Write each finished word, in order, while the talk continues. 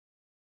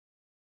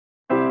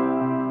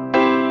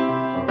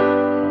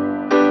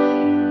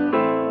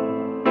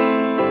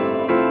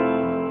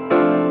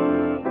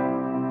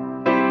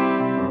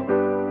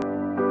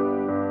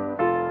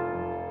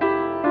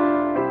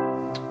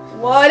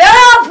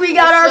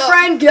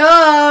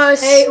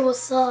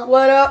what's up?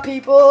 What up,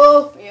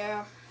 people?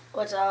 Yeah.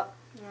 What's up?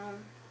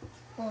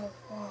 I got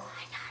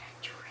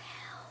a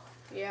drill.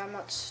 Yeah, I'm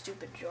not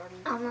stupid, Jordan.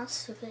 I'm not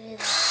stupid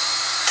either.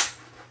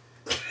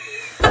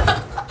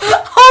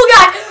 Oh,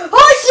 God!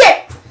 Holy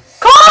shit!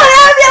 Call an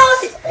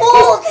ambulance!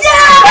 Oh, He's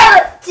dead!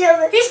 God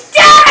damn it! He's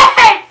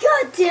dead!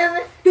 God damn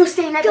it! You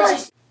stay in that God.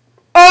 position.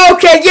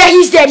 Okay, yeah,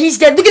 he's dead. He's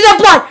dead. Look at that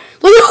blood.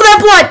 Look at all that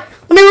blood.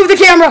 Let me move the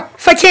camera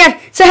if I can.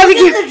 So have Look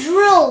at the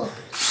drill.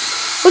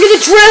 Look at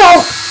the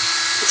drill.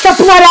 It's got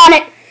blood on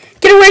it.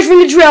 Get away from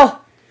the drill.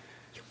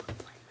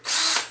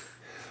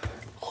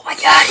 Oh my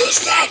God, he's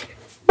dead.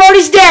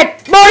 Marty's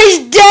dead.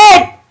 Marty's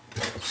dead.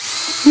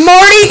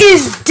 Marty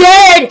is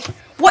dead.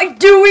 What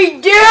do we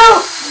do?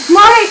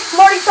 Marty,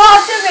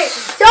 talk to me.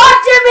 Talk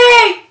to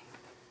me.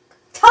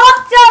 Talk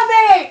to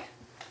me.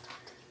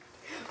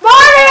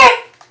 Marty,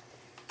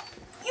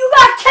 you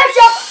got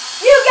ketchup.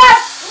 You got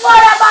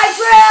blood on my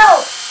drill.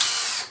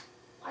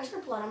 Why is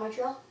there blood on my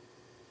drill?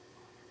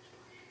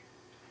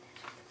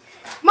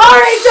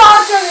 Marty,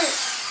 talk to me.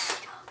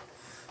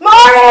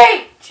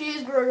 Marty.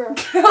 Cheeseburger.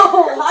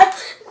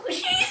 What?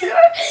 He's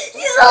alive!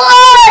 He's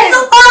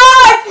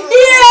alive!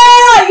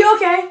 Yeah! You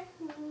okay?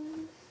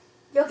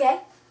 You okay?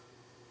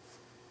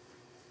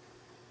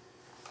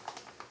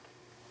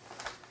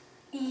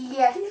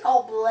 Yeah, he's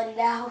all bloody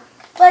now.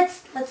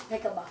 Let's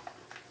pick him up.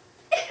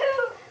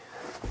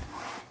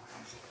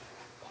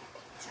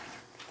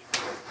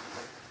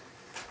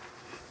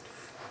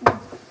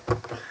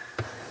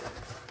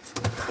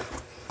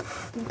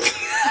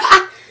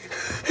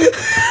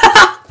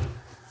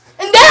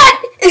 And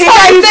that is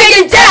how you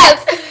fake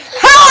death!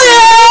 Hell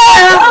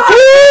yeah!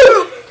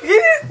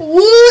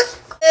 What?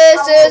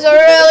 This is a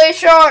really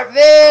short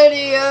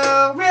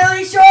video.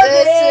 Really short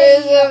This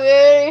is a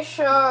very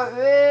short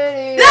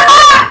video.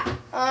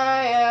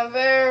 I am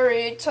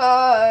very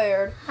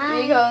tired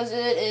because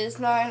it is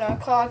 9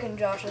 o'clock and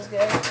Josh is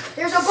gay.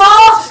 Here's a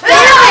ball!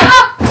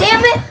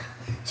 Damn it!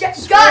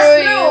 Screw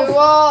Gus, you move!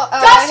 all.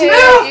 I Gus, hate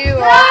move! you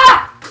all.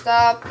 Ah!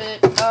 Stop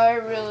it. I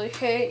really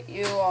hate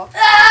you all.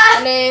 Ah!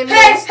 My name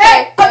Hey, is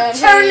hey, Tays, I'm and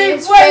totally he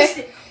is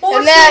wasted. fake.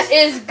 And that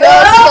is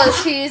Gus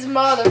because he's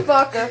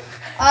motherfucker.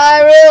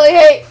 I really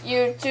hate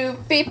you two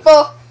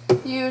people.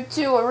 You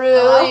two are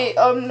really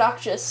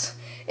obnoxious.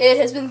 It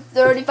has been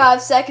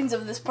 35 seconds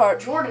of this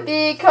part. Jordan.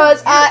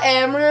 Because I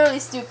am really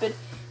stupid.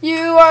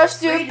 You are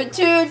stupid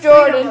too,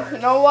 Jordan. You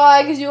know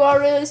why? Because you are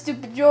really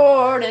stupid,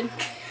 Jordan.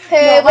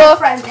 Hey, No, my look,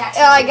 friend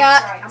texted I me.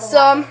 got Sorry, I'm a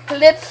some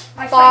lip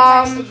My friend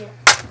balm. texted you.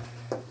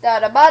 Da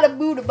da ba da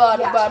boo da ba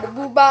da Yeah. ba da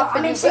boo ba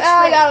I'm in ba. sixth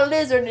I grade. got a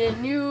lizard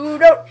and you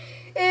don't.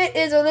 It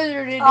is a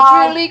lizard and it's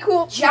really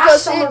cool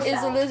Josh because it is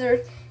a Sommerfeld.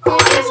 lizard. Oh,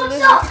 It hey, is a what's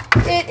lizard. up?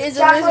 It is a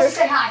Josh, let's lizard.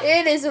 say hi.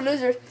 It is a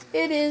lizard.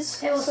 It is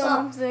Hey, what's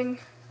up? something.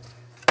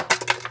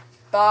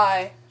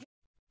 Bye.